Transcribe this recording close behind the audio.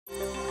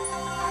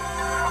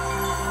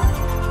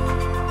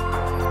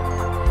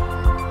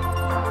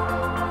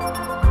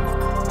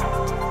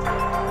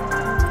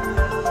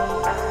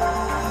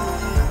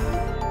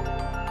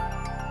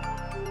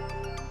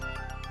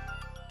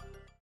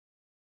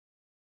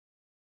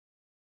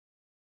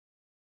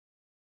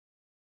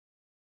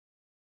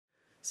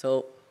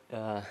So,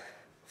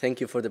 thank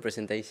you for the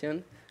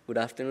presentation. Good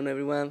afternoon,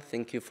 everyone.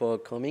 Thank you for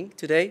coming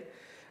today.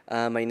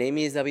 My name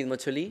is David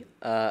Mocholi.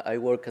 I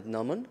work at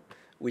Nomon,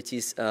 which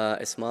is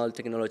a small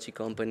technology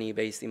company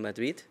based in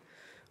Madrid,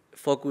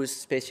 focused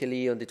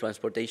especially on the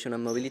transportation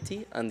and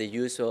mobility and the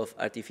use of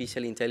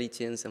artificial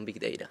intelligence and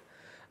big data.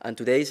 And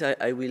today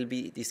I will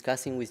be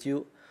discussing with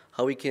you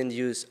how we can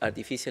use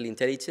artificial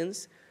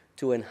intelligence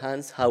to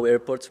enhance how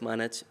airports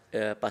manage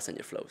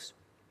passenger flows.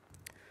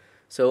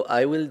 So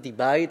I will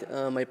divide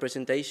my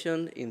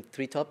presentation in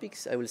three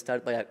topics. I will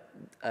start by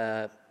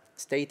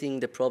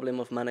stating the problem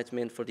of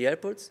management for the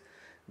airports.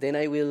 Then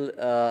I will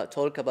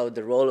talk about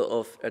the role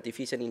of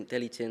artificial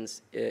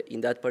intelligence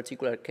in that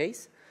particular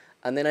case.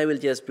 And then I will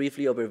just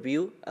briefly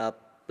overview a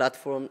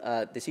platform,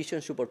 a decision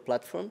support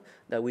platform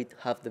that we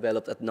have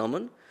developed at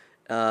Nomon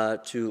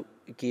to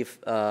give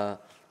the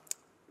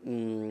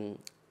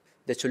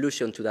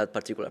solution to that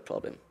particular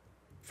problem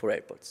for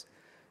airports.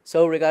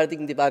 So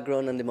regarding the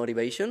background and the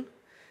motivation,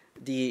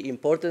 the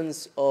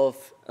importance of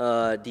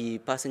the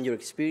passenger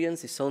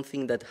experience is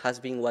something that has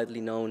been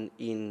widely known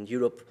in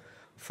Europe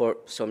for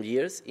some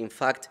years. In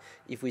fact,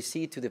 if we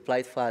see to the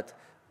Flight Path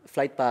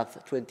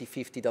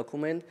 2050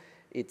 document,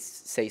 it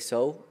says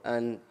so.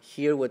 And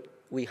here what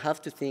we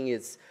have to think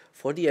is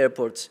for the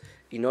airports,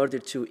 in order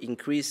to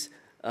increase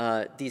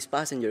this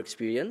passenger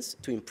experience,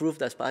 to improve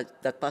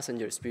that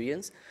passenger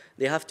experience,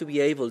 they have to be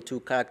able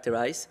to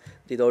characterize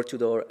the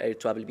door-to-door air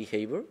travel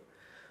behavior,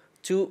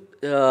 to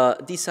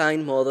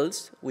design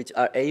models which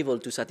are able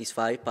to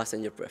satisfy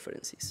passenger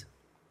preferences.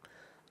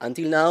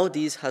 Until now,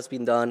 this has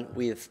been done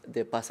with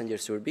the passenger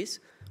service,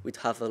 which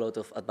have a lot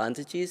of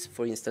advantages.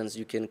 For instance,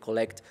 you can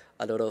collect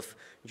a lot of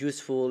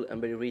useful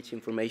and very rich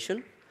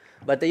information,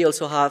 but they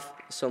also have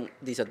some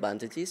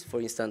disadvantages.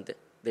 For instance,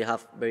 they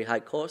have very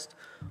high cost,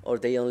 or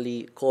they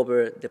only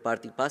cover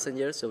departing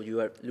passengers, so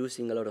you are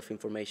losing a lot of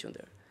information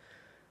there.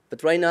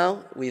 But right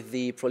now, with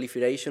the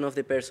proliferation of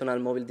the personal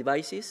mobile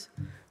devices,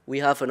 we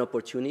have an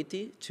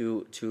opportunity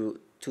to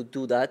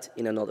do that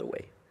in another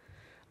way.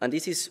 And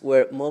this is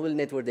where mobile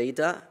network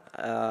data,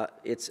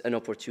 it's an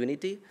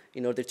opportunity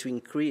in order to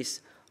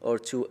increase or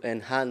to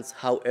enhance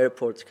how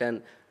airports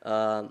can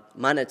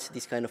manage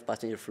this kind of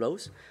passenger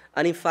flows.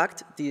 And in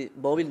fact, the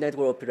mobile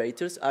network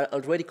operators are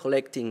already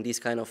collecting this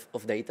kind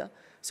of data.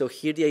 So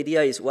here the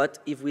idea is, what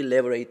if we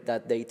leverage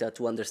that data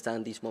to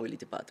understand these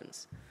mobility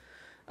patterns?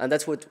 And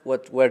that's what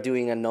we're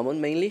doing at Nomon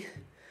mainly.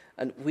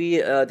 And we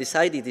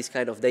decided this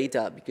kind of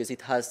data because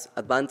it has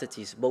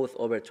advantages both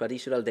over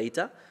traditional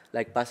data,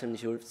 like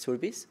passenger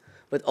service,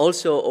 but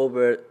also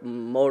over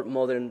more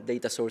modern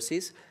data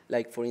sources,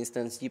 like, for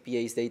instance,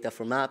 GPS data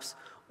from maps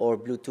or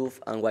Bluetooth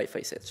and Wi-Fi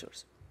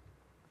sensors.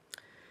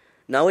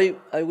 Now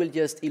I will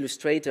just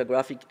illustrate a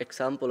graphic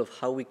example of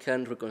how we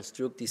can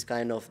reconstruct this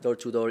kind of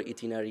door-to-door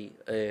itinerary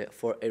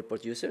for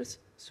airport users.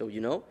 So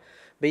you know,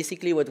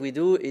 basically what we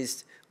do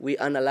is we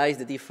analyze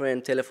the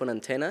different telephone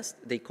antennas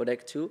they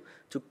connect to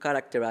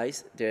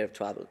characterize their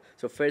travel.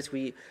 So first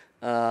we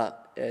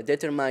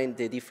determine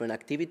the different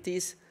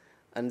activities,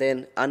 and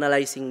then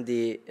analyzing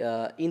the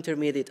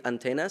intermediate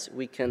antennas,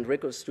 we can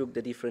reconstruct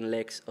the different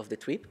legs of the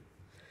trip.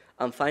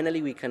 And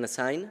finally, we can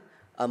assign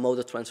a mode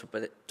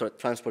of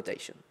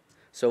transportation.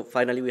 So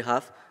finally, we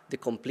have the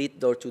complete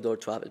door-to-door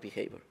travel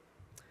behavior.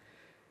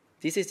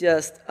 This is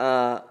just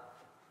a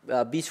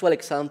visual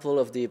example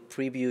of the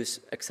previous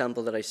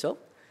example that I saw.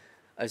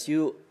 As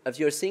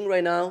you're seeing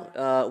right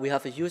now, we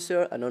have a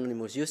user, an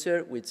anonymous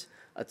user, which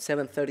at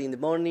 7:30 in the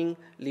morning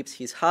leaves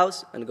his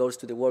house and goes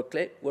to the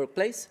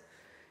workplace.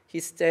 He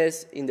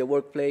stays in the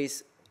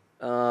workplace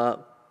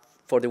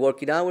for the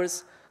working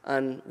hours,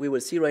 and we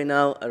will see right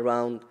now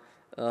around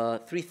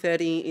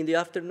 3:30 in the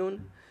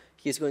afternoon,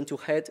 he's going to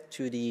head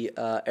to the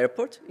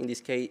airport. In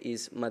this case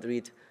is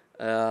Madrid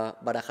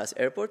Barajas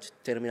Airport,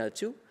 Terminal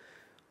 2.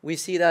 We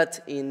see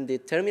that in the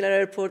terminal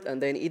airport, and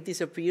then it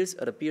disappears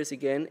and appears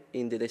again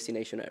in the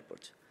destination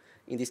airport.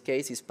 In this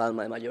case, it's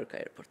Palma de Mallorca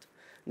Airport.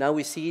 Now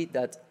we see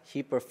that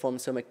he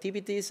performs some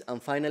activities,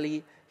 and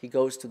finally, he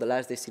goes to the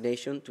last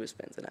destination to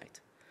spend the night.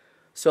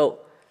 So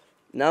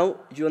now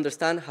you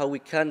understand how we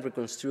can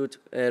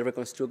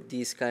reconstruct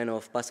these kind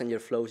of passenger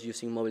flows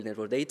using mobile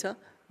network data.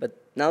 But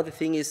now the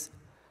thing is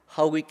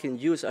how we can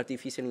use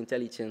artificial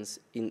intelligence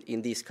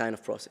in this kind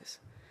of process.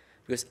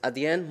 Because at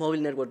the end, mobile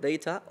network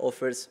data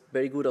offers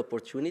very good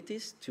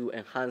opportunities to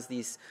enhance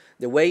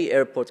the way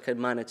airports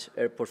can manage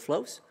airport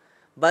flows,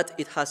 but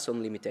it has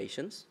some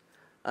limitations.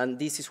 And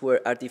this is where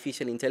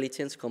artificial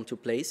intelligence comes to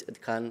place.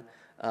 It can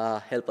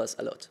help us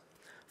a lot.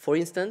 For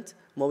instance,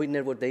 mobile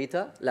network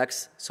data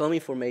lacks some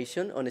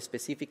information on a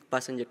specific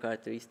passenger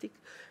characteristic,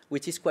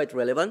 which is quite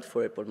relevant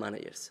for airport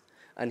managers.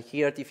 And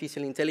here,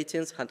 artificial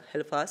intelligence can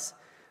help us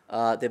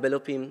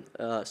developing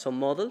some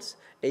models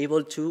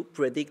able to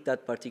predict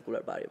that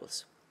particular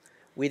variables.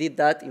 We did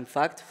that, in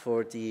fact,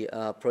 for the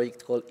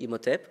project called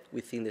IMOTEP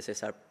within the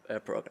CESAR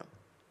program.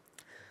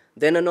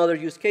 Then another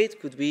use case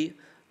could be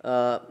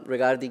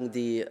regarding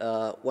the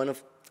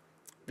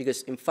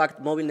because in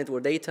fact, mobile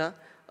network data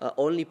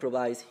only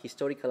provides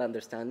historical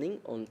understanding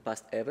on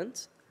past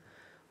events,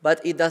 but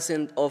it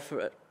doesn't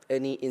offer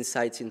any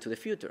insights into the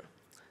future.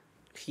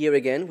 Here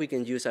again, we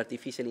can use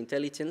artificial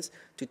intelligence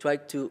to try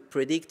to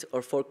predict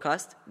or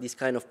forecast this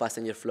kind of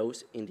passenger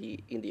flows in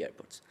the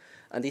airports.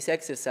 And this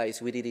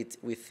exercise, we did it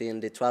within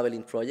the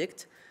Traveling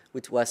project,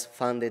 which was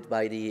funded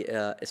by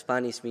the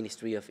Spanish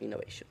Ministry of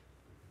Innovation.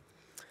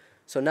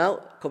 So now,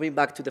 coming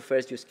back to the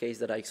first use case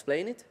that I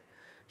explained it,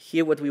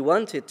 here what we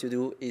wanted to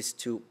do is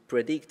to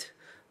predict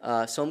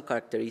some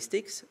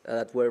characteristics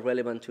that were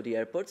relevant to the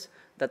airports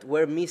that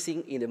were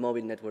missing in the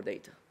mobile network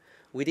data.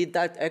 We did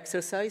that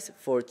exercise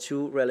for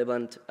two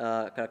relevant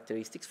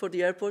characteristics for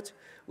the airport,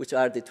 which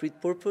are the trip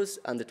purpose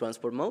and the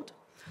transport mode.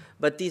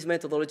 But this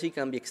methodology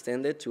can be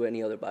extended to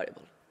any other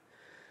variable.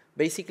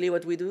 Basically,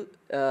 what we do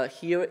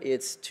here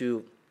is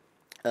to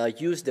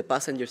use the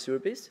passenger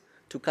service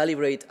to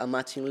calibrate a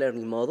machine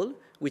learning model,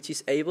 which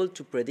is able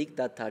to predict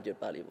that target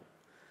value.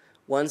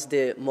 Once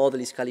the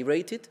model is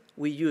calibrated,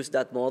 we use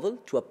that model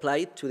to apply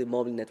it to the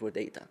mobile network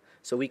data.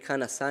 So we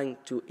can assign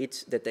to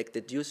each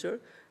detected user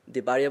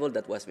the variable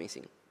that was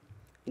missing.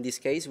 In this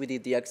case, we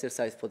did the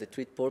exercise for the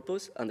trip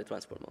purpose and the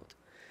transport mode.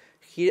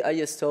 Here I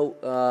just saw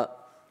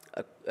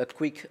a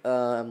quick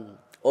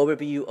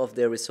overview of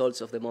the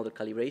results of the model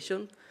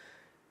calibration.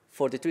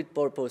 For the trip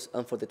purpose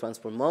and for the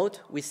transport mode,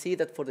 we see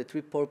that for the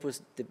trip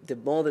purpose, the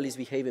model is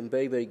behaving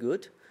very, very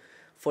good.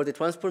 For the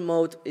transport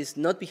mode, it's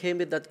not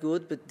behaving that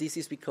good, but this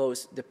is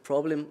because the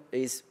problem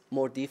is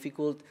more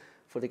difficult.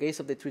 For the case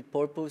of the trip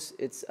purpose,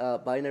 it's a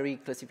binary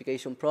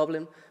classification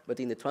problem, but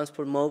in the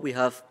transport mode, we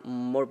have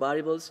more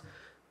variables.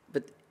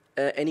 But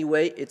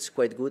anyway, it's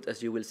quite good,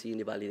 as you will see in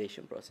the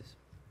validation process.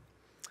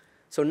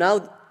 So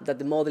now that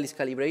the model is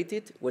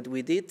calibrated, what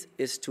we did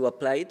is to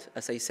apply it,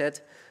 as I said,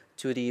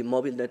 to the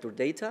mobile network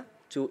data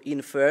to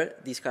infer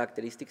these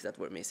characteristics that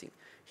were missing.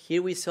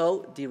 Here we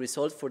saw the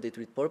result for the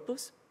trip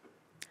purpose.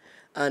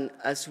 And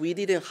as we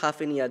didn't have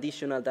any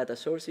additional data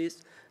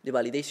sources, the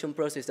validation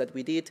process that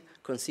we did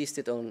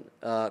consisted on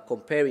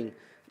comparing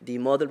the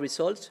model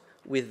results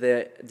with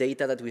the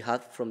data that we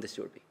had from the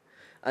survey.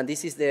 And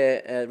this is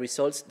the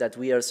results that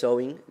we are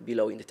showing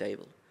below in the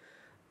table.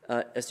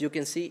 As you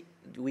can see,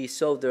 we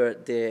saw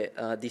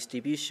the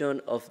distribution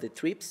of the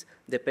trips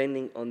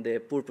depending on the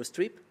purpose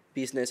trip,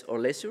 business or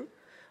leisure,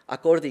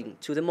 according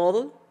to the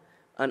model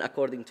and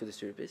according to the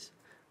service.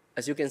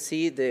 As you can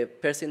see, the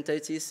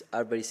percentages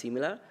are very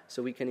similar,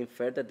 so we can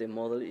infer that the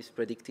model is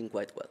predicting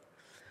quite well.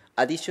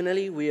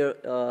 Additionally, we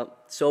are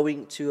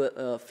showing two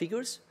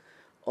figures.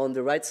 On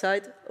the right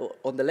side,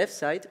 on the left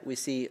side, we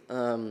see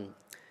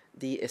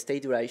the stay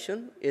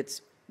duration.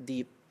 It's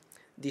the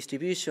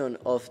distribution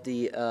of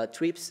the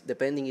trips,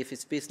 depending if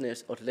it's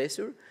business or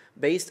leisure,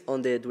 based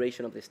on the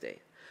duration of the stay.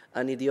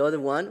 And in the other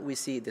one, we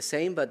see the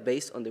same, but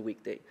based on the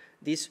weekday.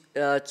 These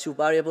two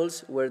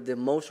variables were the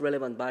most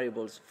relevant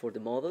variables for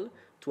the model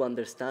to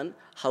understand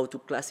how to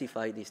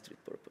classify this trip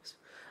purpose.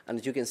 And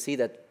as you can see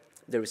that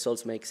the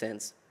results make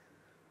sense.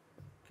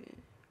 Okay.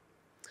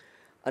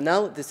 And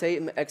now the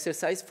same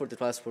exercise for the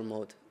transport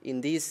mode.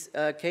 In this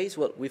case,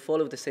 well, we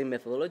follow the same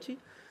methodology,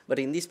 but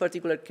in this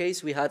particular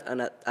case, we had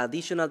an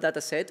additional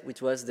data set,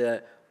 which was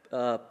the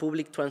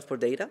public transport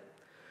data.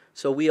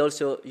 So we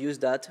also use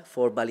that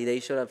for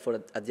validation and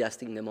for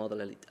adjusting the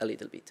model a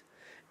little bit.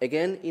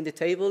 Again, in the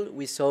table,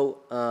 we saw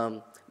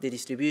the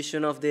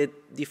distribution of the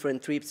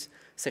different trips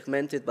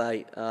segmented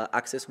by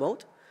access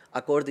mode,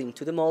 according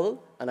to the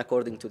model and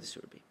according to the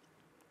survey.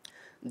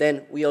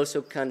 Then we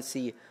also can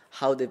see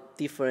how the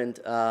different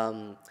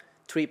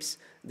trips,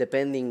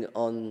 depending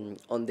on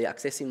the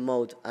accessing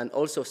mode, and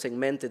also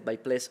segmented by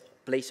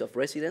place of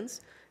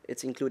residence.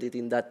 It's included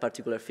in that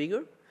particular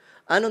figure.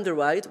 And on the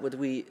right, what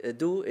we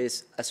do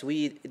is, as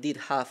we did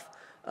have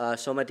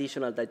some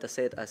additional data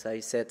set, as I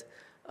said,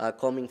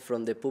 coming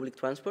from the public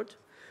transport,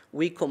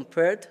 we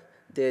compared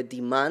the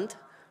demand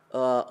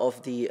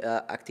of the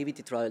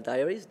activity travel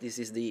diaries. This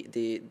is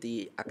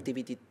the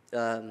activity,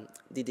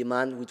 the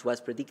demand which was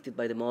predicted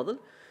by the model,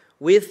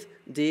 with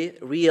the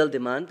real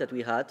demand that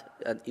we had,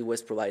 and it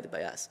was provided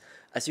by us.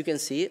 As you can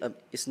see,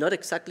 it's not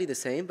exactly the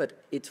same,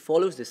 but it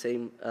follows the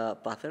same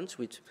patterns,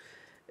 which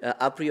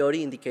a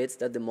priori indicates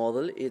that the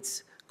model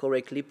is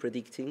correctly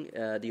predicting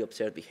the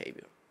observed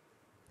behavior.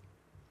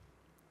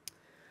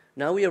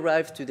 Now we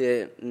arrive to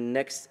the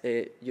next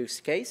use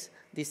case.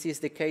 This is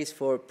the case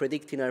for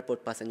predicting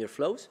airport passenger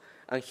flows.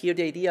 And here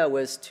the idea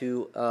was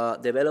to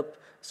develop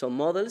some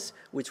models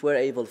which were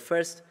able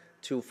first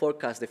to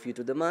forecast the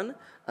future demand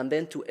and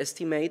then to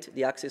estimate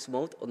the access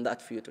mode on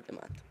that future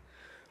demand.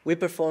 We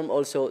performed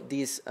also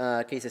this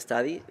case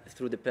study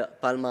through the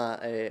Palma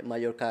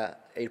Mallorca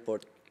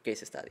Airport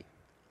case study.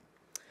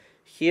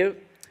 Here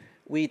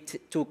we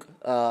took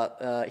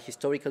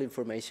historical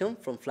information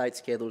from flight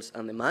schedules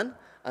and demand,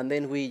 and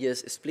then we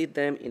just split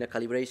them in a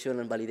calibration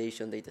and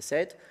validation data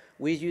set.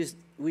 We used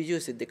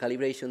the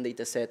calibration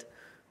data set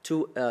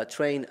to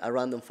train a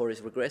random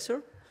forest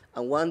regressor,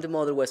 and when the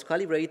model was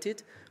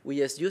calibrated, we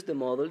just used the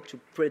model to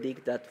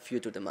predict that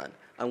future demand.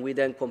 And we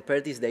then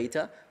compared this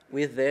data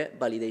with the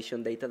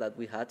validation data that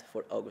we had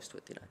for August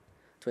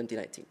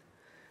 2019.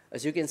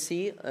 As you can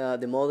see,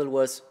 the model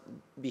was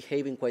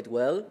behaving quite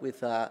well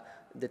with a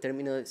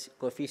determinant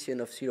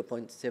coefficient of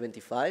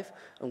 0.75,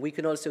 and we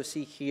can also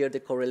see here the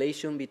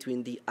correlation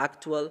between the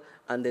actual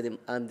and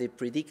the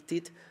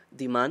predicted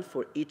demand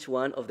for each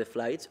one of the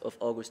flights of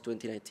August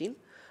 2019.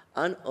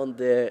 And on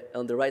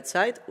the right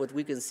side, what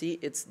we can see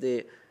is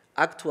the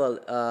actual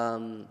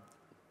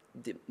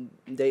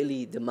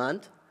daily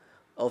demand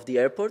of the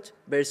airport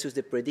versus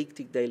the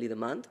predicted daily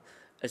demand.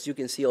 As you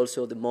can see,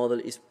 also the model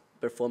is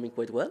performing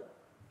quite well.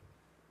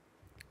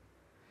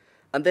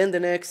 And then the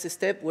next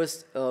step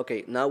was,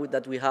 okay, now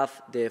that we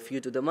have the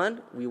future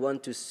demand, we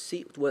want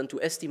to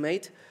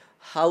estimate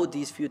how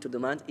this future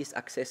demand is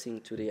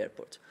accessing to the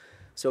airport.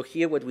 So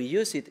here what we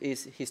use it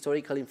is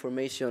historical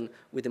information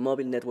with the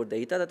mobile network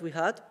data that we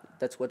had.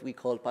 That's what we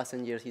call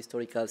passenger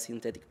historical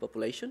synthetic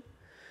population.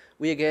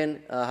 We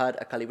again had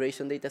a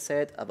calibration data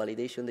set, a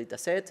validation data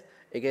set.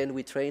 Again,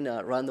 we trained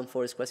a random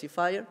forest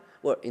classifier.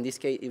 Well, in this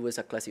case, it was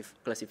a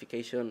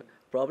classification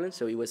problem,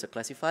 so it was a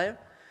classifier.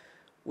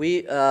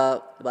 We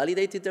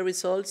validated the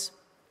results,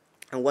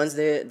 and once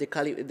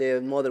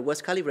the model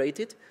was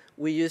calibrated,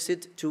 we used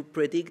it to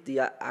predict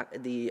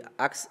the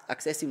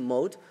accessing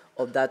mode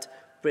of that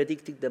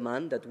predicted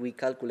demand that we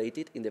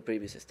calculated in the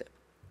previous step.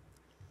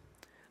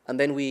 And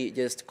then we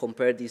just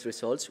compared these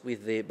results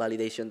with the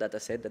validation data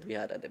set that we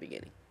had at the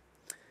beginning.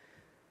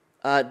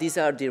 These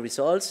are the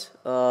results.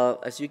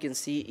 As you can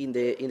see in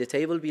the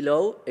table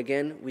below,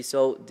 again, we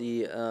saw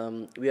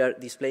we are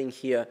displaying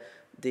here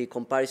the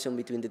comparison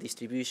between the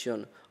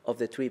distribution of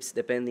the trips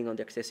depending on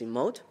the accessing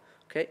mode,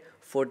 okay,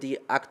 for the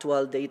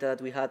actual data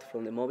that we had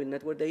from the mobile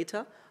network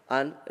data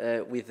and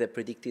with the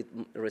predicted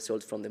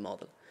results from the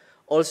model.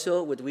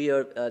 Also, what we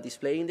are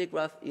displaying the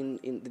graph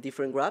in the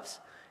different graphs,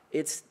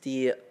 it's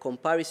the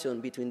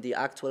comparison between the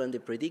actual and the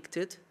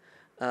predicted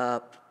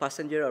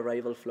passenger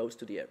arrival flows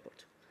to the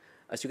airport.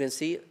 As you can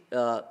see,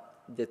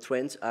 the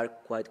trends are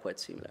quite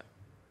similar.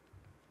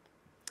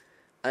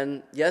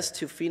 And just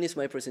to finish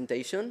my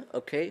presentation,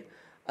 okay,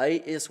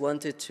 I just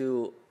wanted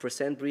to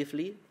present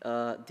briefly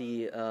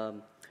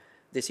the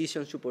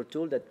decision support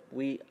tool that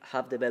we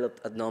have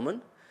developed at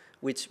Nomon,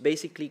 which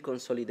basically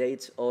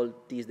consolidates all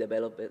these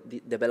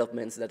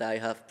developments that I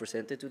have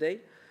presented today,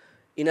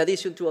 in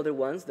addition to other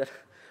ones that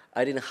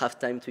I didn't have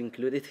time to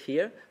include it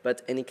here,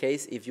 but in any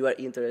case, if you are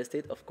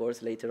interested, of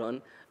course, later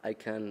on, I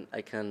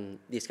can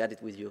discuss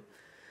it with you.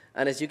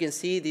 And as you can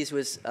see, this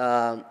was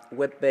a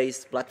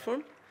web-based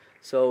platform.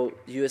 So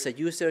you as a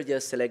user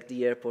just select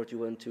the airport you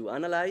want to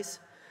analyze,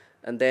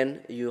 and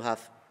then you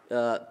have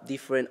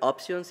different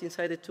options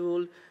inside the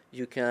tool.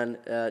 You can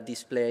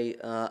display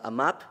a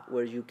map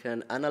where you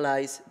can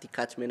analyze the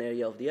catchment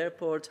area of the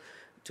airport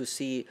to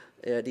see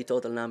the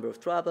total number of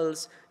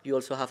travels. You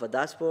also have a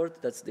dashboard,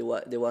 that's the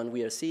one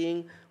we are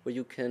seeing, where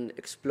you can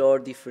explore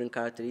different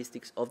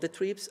characteristics of the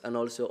trips and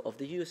also of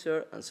the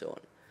user and so on.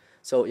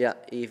 So yeah,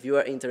 if you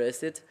are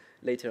interested,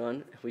 later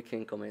on we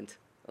can comment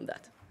on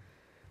that.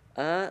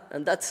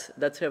 And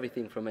that's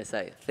everything from my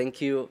side.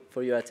 Thank you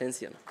for your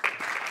attention. Thank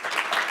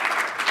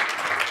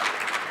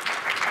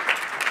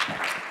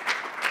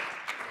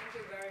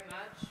you very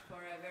much for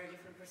a very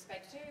different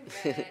perspective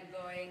and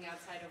going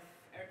outside of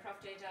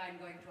aircraft data and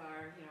going to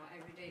our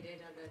everyday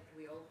data that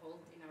we all hold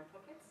in our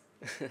pockets.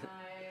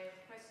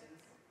 Questions?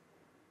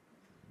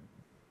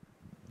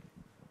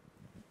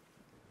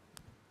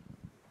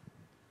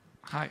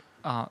 Hi,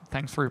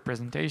 thanks for your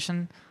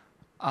presentation.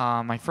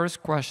 My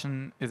first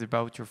question is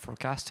about your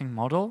forecasting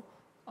model.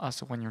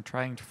 So when you're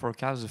trying to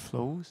forecast the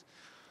flows,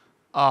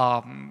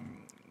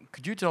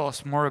 could you tell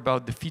us more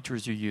about the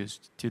features you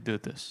used to do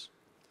this?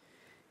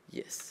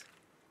 Yes,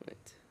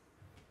 right.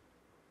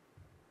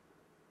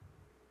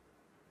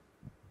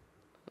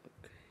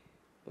 Okay,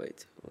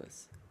 wait,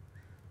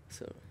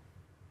 sorry.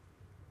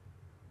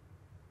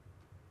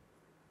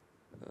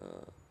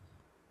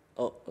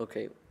 Oh,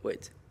 okay,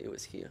 wait, it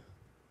was here.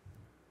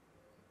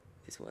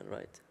 This one,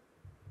 right?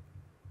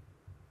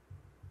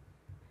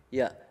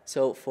 Yeah,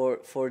 so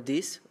for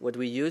this, what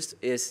we used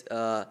is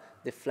the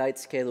flight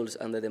schedules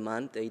and the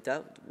demand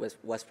data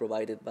was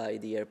provided by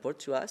the airport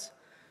to us.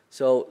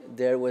 So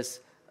there was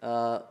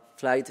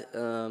flight,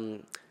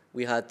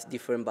 we had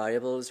different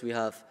variables. We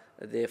have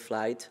the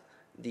flight,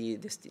 the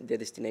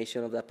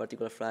destination of that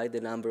particular flight,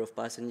 the number of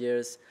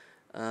passengers,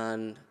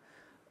 and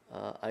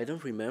I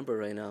don't remember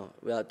right now,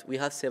 but we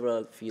had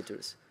several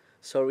features.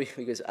 Sorry,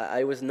 because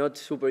I was not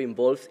super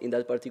involved in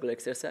that particular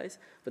exercise,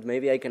 but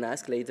maybe I can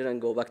ask later and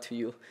go back to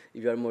you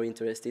if you are more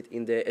interested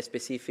in the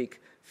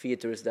specific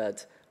features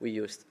that we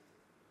used.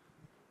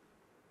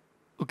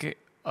 Okay,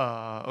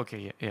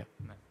 okay, yeah.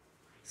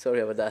 Sorry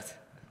about that.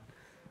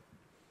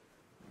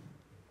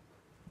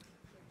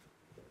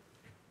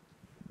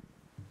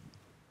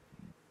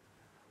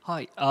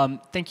 Hi,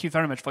 thank you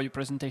very much for your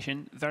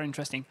presentation. Very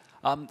interesting.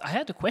 I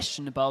had a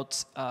question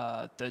about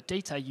the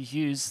data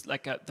you use,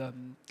 like the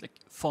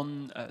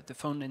phone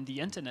and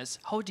the antennas.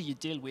 How do you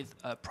deal with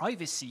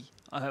privacy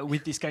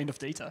with this kind of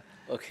data?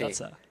 Okay.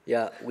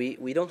 Yeah,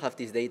 we don't have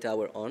this data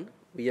our own.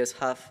 We just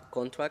have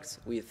contracts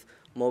with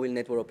mobile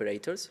network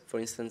operators. For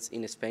instance,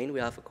 in Spain, we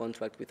have a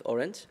contract with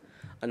Orange,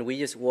 and we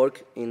just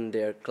work in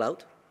their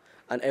cloud,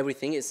 and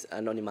everything is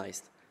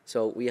anonymized.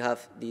 So we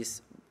have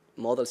these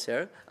models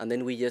here, and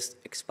then we just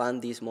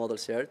expand these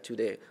models here to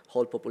the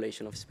whole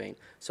population of Spain.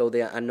 So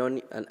the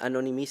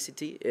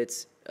anonymity,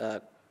 it's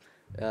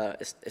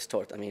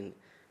stored. I mean,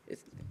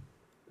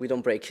 we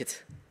don't break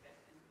it.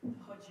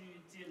 How do you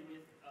deal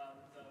with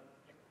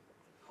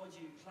how do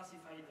you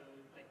classify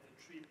the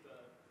trip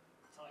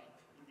type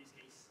in this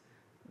case?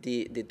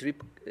 The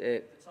trip.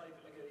 The type,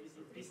 is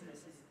it business,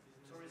 is it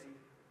tourism?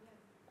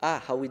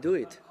 How we do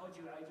it? How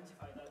do you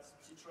identify that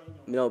to train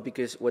your? No,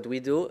 because what we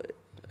do,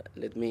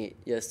 let me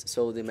just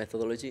show the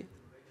methodology.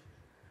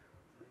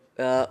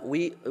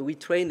 We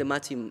train the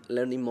machine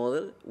learning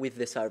model with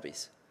the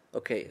service.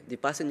 Okay, the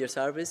passenger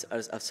service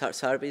are a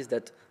service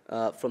that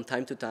from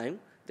time to time,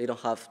 they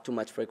don't have too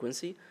much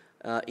frequency.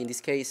 In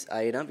this case,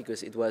 Aena,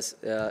 because it was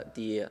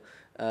the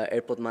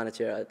airport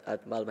manager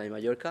at Palma de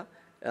Mallorca,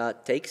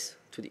 takes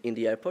in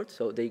the airport.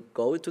 So they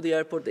go to the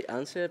airport, they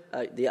answer,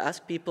 they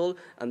ask people,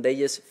 and they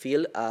just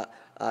fill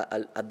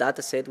a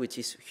data set which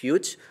is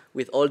huge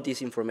with all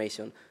this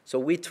information. So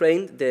we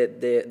trained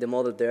the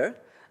model there,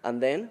 and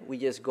then we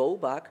just go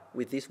back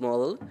with this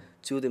model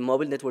to the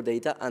mobile network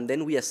data, and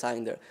then we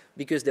assign there,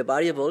 because the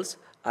variables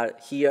are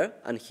here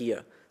and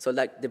here. So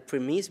like the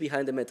premise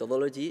behind the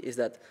methodology is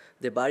that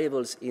the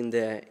variables in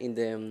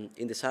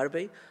the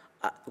survey,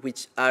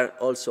 which are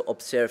also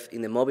observed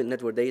in the mobile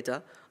network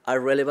data, are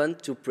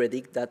relevant to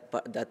predict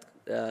that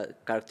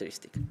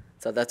characteristic.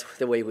 So that's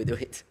the way we do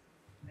it.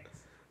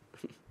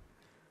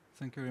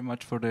 Thank you very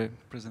much for the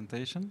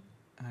presentation.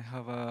 I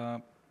have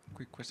a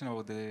quick question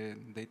about the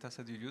data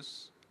set you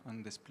use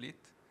and the split.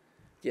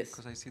 Yes.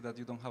 Because I see that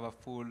you don't have a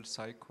full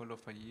cycle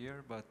of a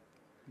year, but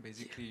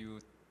basically you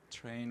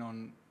train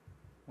on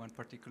one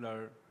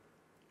particular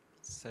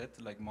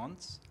set, like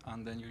months,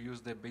 and then you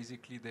use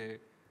basically the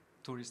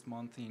tourist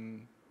month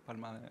in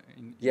Palma,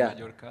 in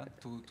Mallorca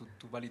to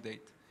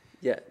validate.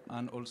 Yeah.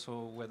 And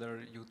also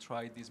whether you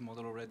tried this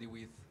model already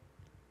with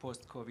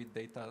post-COVID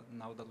data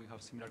now that we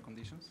have similar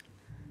conditions.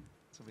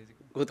 So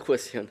basically. Good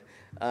question.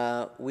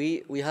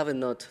 We haven't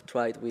not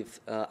tried with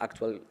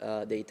actual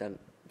data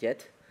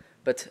yet,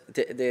 but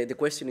the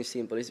question is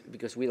simple, is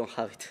because we don't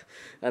have it.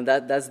 And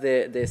that's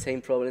the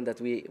same problem that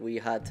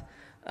we had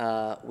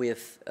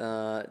with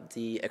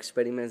the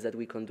experiments that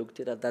we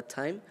conducted at that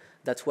time.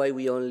 That's why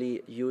we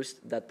only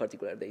used that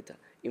particular data.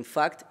 In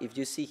fact, if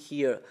you see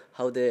here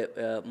how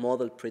the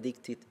model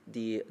predicted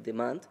the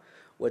demand,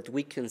 what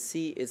we can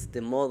see is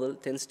the model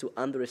tends to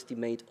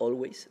underestimate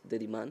always the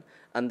demand,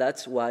 and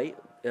that's why,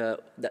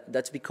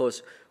 that's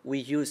because we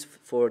use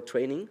for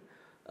training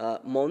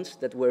months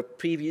that were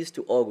previous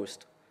to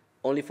August,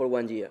 only for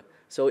 1 year.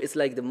 So it's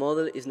like the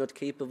model is not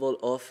capable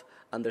of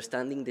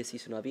understanding the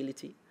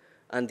seasonality,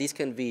 and this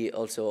can be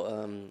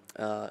also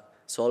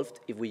solved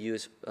if we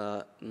use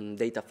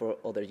data for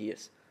other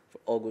years, for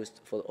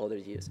August, for other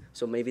years.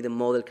 So maybe the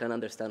model can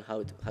understand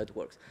how it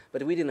works.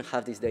 But we didn't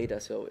have this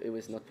data, so it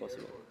was not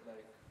possible.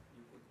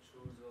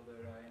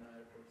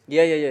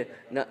 Yeah.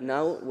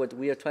 Now what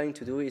we are trying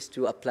to do is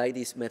to apply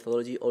this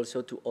methodology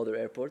also to other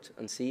airports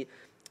and see,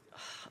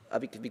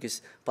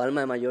 because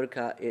Palma de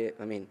Mallorca,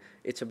 I mean,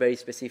 it's a very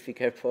specific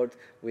airport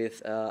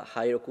with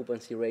higher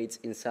occupancy rates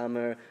in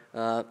summer,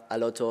 a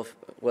lot of,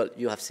 well,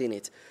 you have seen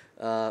it,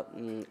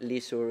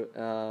 leisure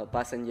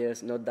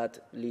passengers, not that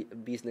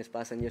business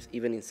passengers,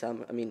 even in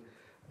summer, I mean,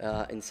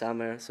 in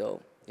summer,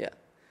 so yeah,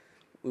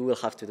 we will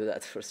have to do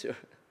that for sure.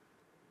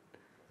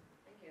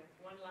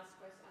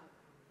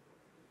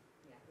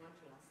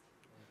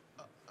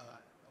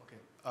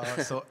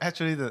 So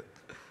actually the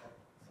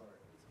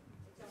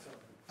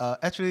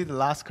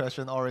last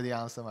question already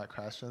answered my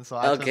question. So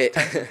I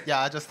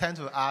just tend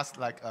to ask,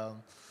 like,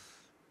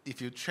 if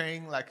you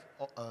train like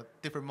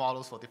different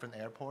models for different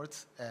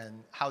airports,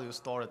 and how do you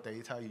store the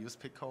data? You use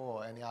Pico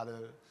or any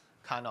other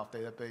kind of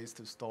database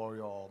to store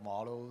your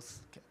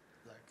models?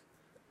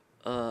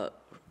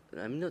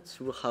 I'm not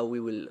sure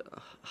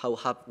how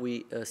have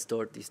we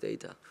stored this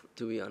data,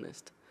 to be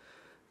honest.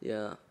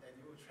 Yeah.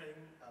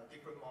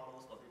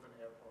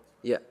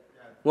 Yeah.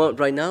 Well,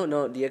 right now,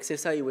 no, the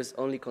exercise was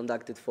only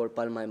conducted for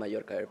Palma de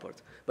Mallorca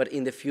Airport. But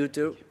in the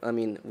future, I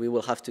mean, we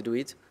will have to do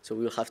it, so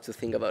we will have to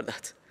think about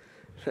that.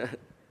 All right,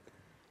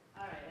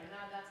 and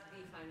now that's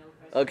the final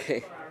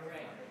question for our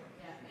break.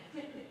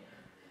 Yeah.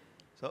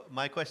 So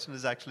my question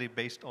is actually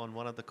based on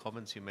one of the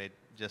comments you made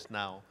just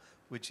now,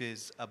 which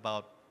is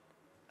about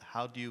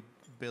how do you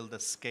build a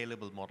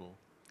scalable model?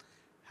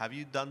 Have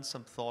you done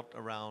some thought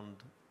around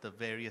the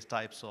various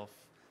types of,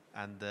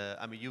 and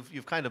I mean,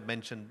 you've kind of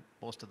mentioned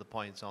most of the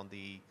points on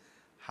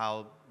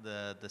how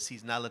the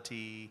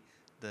seasonality,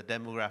 the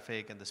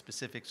demographic, and the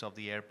specifics of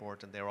the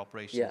airport and their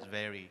operations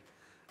vary.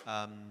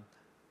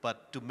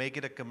 But to make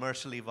it a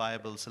commercially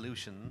viable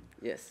solution,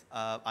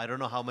 I don't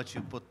know how much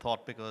you put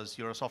thought, because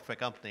you're a software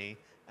company,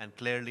 and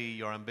clearly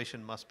your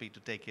ambition must be to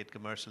take it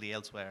commercially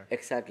elsewhere.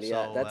 Exactly.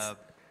 So,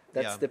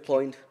 that's the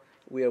point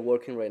we are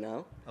working right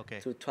now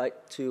to try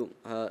to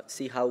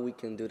see how we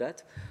can do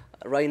that.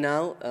 Right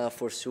now,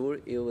 for sure,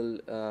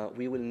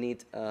 we will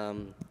need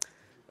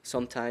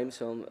some time,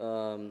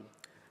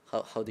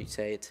 how do you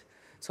say it?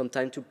 Some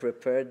time to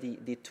prepare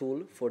the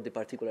tool for the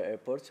particular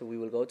airport. So we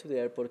will go to the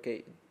airport,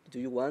 okay, do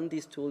you want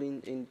this tool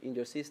in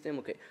your system?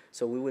 Okay,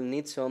 so we will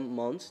need some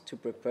months to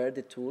prepare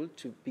the tool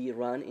to be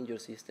run in your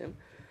system.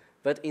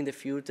 But in the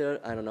future,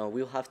 I don't know,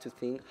 we'll have to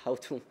think how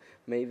to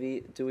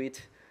maybe do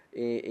it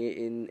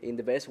in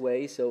the best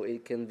way so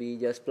it can be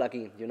just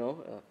plug-in, you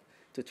know,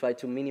 to try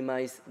to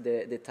minimize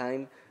the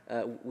time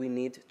we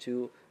need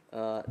to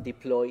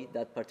deploy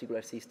that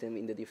particular system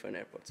in the different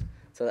airports.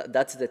 So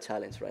that's the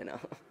challenge right now.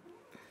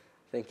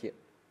 Thank you.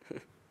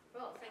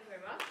 Well, thank you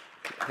very much.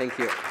 Thank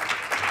you.